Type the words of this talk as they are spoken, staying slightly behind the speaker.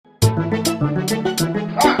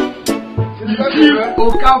Chief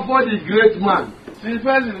Okafor, the great man.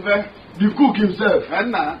 Silver. The cook himself.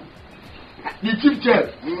 Anna. The chief chef.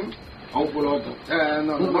 Uncle Otto.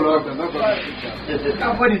 No.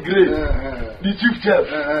 Okafor, the great. The chief chef.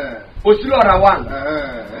 Osilo Rawan.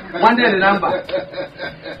 One day the number.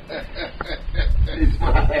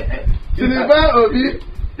 Silver Obi.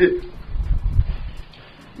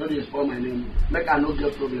 No, they spoil my name. Make I no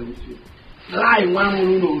get problem with you. Lie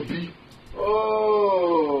one no Obi.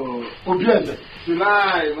 Oh, Obi.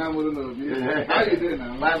 July, How you doing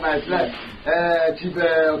now? My friend. Chief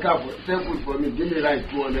Okafor, send food for me. Give me rice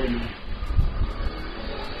 200.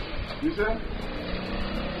 You say?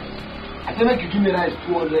 I said make you give me rice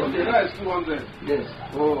 200. Okay, rice 200. Yes.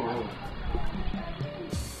 Oh.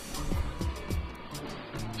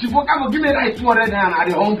 Chief Okafor, give me rice 200 and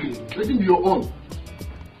I'm hungry. Let him be your own.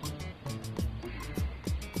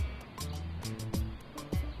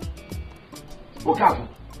 Okafor,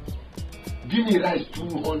 give me rice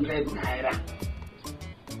 200 naira.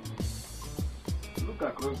 Look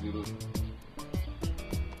across the road.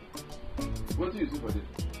 What do you see for this?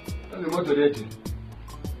 That's the motor there.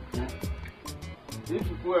 If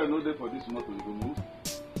people are not there for this motor, you will move.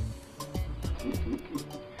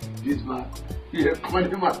 This man, yeah, come on, man.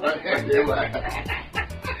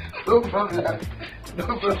 No problem. No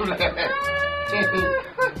problem.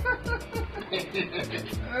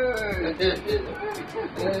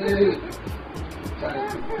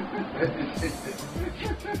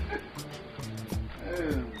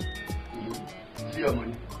 See your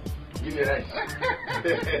money. Give me rice.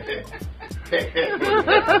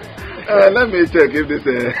 Let me check if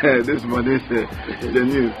this money is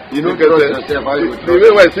genuine. You know,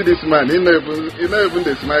 the way I see this man, he not even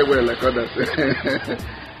they smile well like others.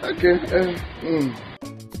 Okay.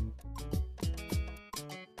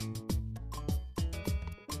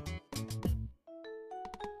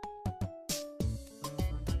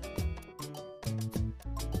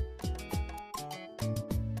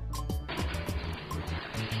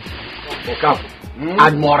 Okafor,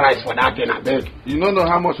 add more rice for that thing, I beg. You don't know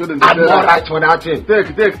how much they're selling. Add more rice for that thing.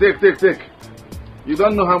 Take. You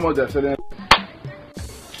don't know how much they're selling.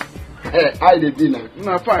 I the dinner.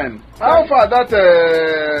 No, fine. How far that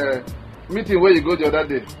meeting where you go the other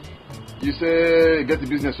day? You say you get the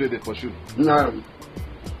business ready for sure. No.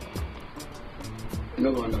 You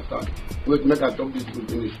don't understand. Wait, make I talk this to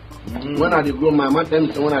finish. When I grow, my man tell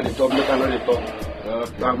me when I talk, make I know they talk.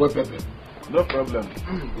 Okay. I go pepper. No problem.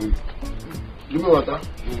 Give me water.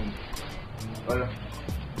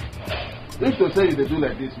 If to say you do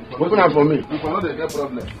like this, open up for me. You cannot get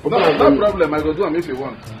problem. No problem. I go do them if you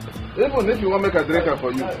want. Even if you want, make a drinker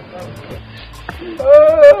for you.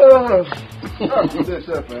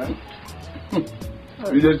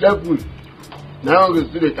 You just get food. Now I'm going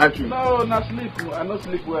to catch you. No, not sleep. I not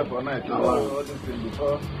sleep well for night. All this thing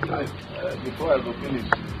before I go finish.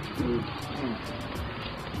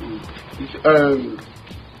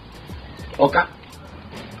 Oka.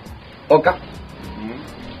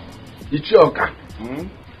 It's your Oka.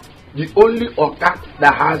 The only Oka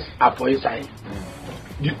that has a for inside.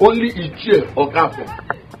 The only Ichie Okafor.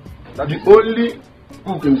 The only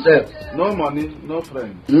cook himself. No money, no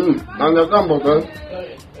friend. Understand, brother?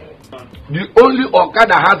 The only Oka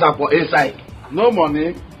that has a for inside. No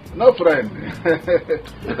money, no friend.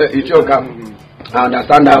 Ichie Oka. I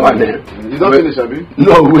understand that one there. You don't finish, Abi?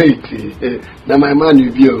 No, wait. Now my man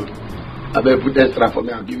will be. I better put extra for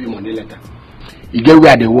me. I'll give you money later. You get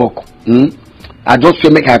where they work. I just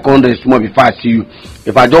feel make I come rest more before I see you.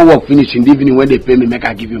 If I don't work finish in the evening when they pay me, make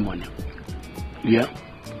I give you money. Yeah.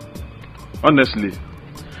 Honestly,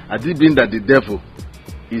 had it been that the devil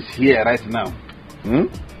is here right now,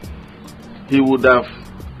 he would have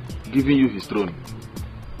given you his throne.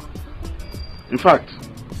 In fact,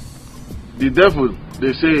 the devil,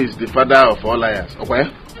 they say, is the father of all liars. Okay?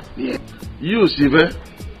 Yeah. You, Silver,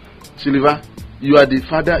 you are the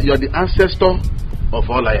father, you are the ancestor of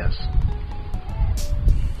all liars.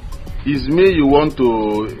 It's me you want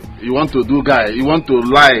to do, guy. You want to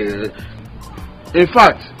lie. In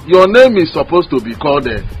fact, your name is supposed to be called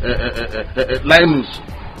Linus.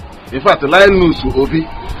 In fact, Linus Obi.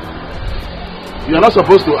 You are not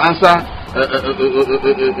supposed to answer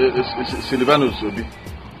Silvanus Obi.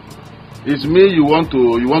 It's me you want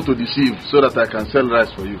to deceive so that I can sell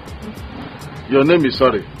rice for you. Your name is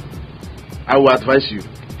sorry. I will advise you.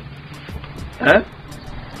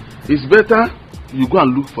 It's better you go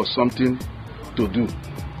and look for something to do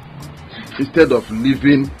instead of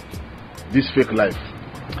living this fake life.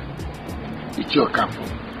 It's your camp.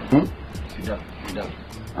 Sit down.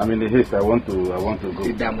 I'm in a haste. I want to go.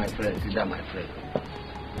 Sit down, my friend.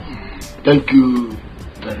 Thank you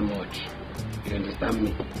very much. You understand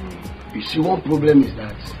me? You see, one problem is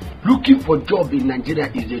that looking for job in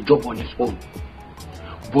Nigeria is a job on its own.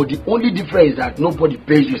 But the only difference is that nobody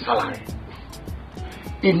pays you salary.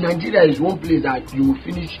 In Nigeria is one place that you will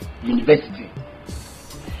finish university.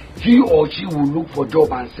 He or she will look for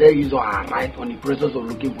job and say his or her right on the process of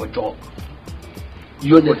looking for job.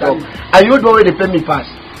 You understand? And you don't already pay me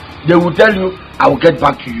fast. They will tell you, I will get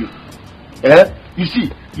back to you. You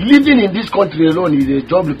see, living in this country alone is a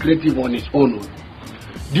job lucrative on its own.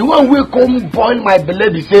 The one will come boil my belly,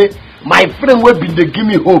 be say, my friend will be they give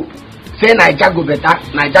me hope. Say Naija go better,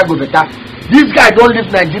 Naija go better. This guy don't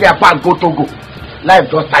leave Nigeria park go Togo. Life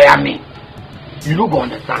just tire me. You don't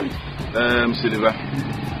understand.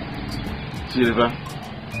 Silva,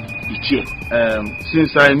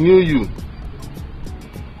 since I knew you,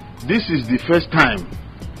 this is the first time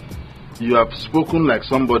you have spoken like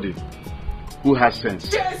somebody who has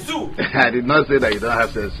sense. I did not say that you don't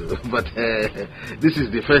have sense, but this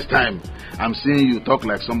is the first time I'm seeing you talk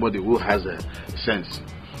like somebody who has a sense.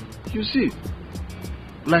 You see,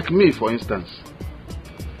 like me, for instance,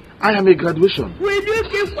 I am a graduation. Will you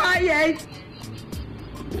keep quiet?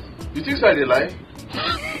 You think I lie?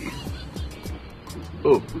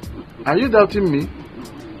 Oh, are you doubting me?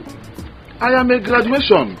 I am a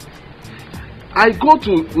graduation. I go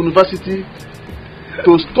to university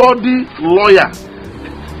to study lawyer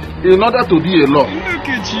in order to be a law. Look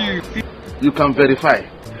at you. You can verify.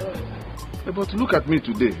 But look at me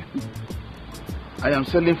today. I am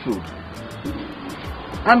selling food.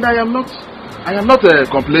 And I am not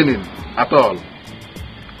complaining at all.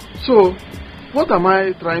 So, what am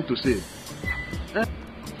I trying to say?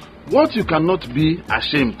 What you cannot be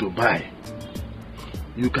ashamed to buy,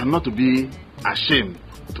 you cannot be ashamed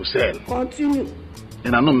to sell. Continue.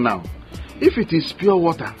 And I know now, if it is pure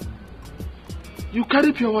water, you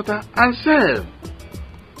carry pure water and sell.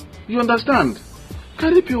 You understand?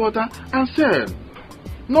 Carry pure water and sell.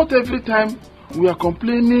 Not every time we are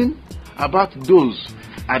complaining about those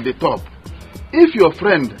at the top. If your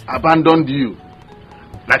friend abandoned you,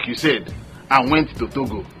 like you said, and went to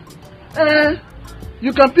Togo,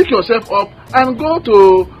 you can pick yourself up and go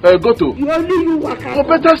to or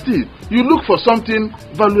better still, you look for something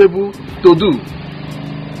valuable to do.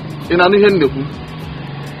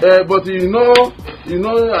 But you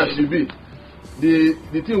know as you be,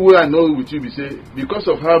 the thing where I know with you be say, because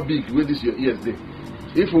of how big where this your ears dey,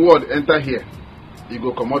 if word enter here, you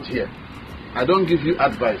go come out here. I don't give you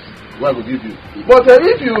advice, what I will give you. But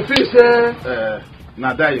if you feel say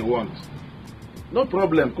na die you want, no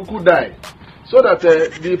problem, kuku die, so that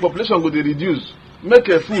the population will reduce, make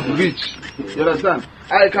a food rich. You understand?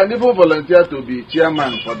 I can even volunteer to be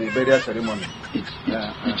chairman for the burial ceremony.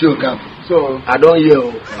 It's your camp. So I don't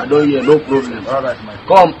hear, no problem. All right, my friend.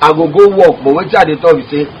 Come, I go work, but when you talk, you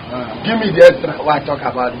say, give me the extra. What I talk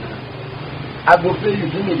about it. I go pay you,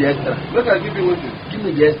 give me the extra. Look, I give you what is. Give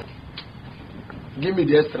me the extra. Give me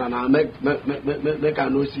the extra now. Make I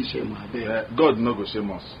no see shame. God no go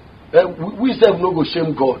shame us. We say no go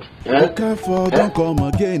shame God. Okafor don't come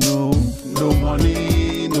again, no. No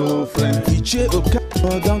money, no friend. Iche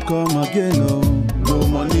Okafor don't come again, no. No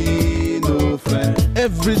money, no friend.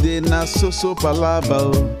 Every day na so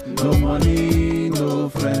palava. No money, no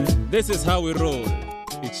friend. This is how we roll.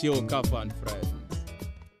 It's your Okafor and friends.